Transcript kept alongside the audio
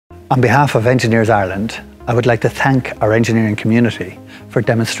On behalf of Engineers Ireland, I would like to thank our engineering community for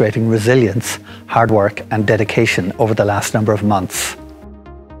demonstrating resilience, hard work and dedication over the last number of months.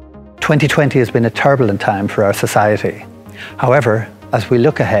 2020 has been a turbulent time for our society. However, as we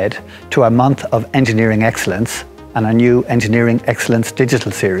look ahead to our month of engineering excellence and our new Engineering Excellence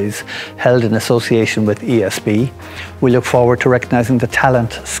digital series held in association with ESB, we look forward to recognising the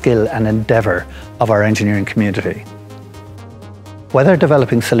talent, skill and endeavour of our engineering community. Whether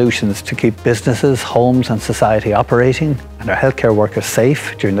developing solutions to keep businesses, homes and society operating and our healthcare workers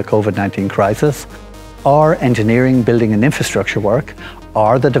safe during the COVID-19 crisis, or engineering, building and infrastructure work,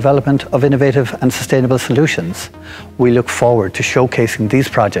 or the development of innovative and sustainable solutions, we look forward to showcasing these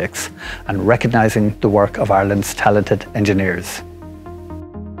projects and recognising the work of Ireland's talented engineers.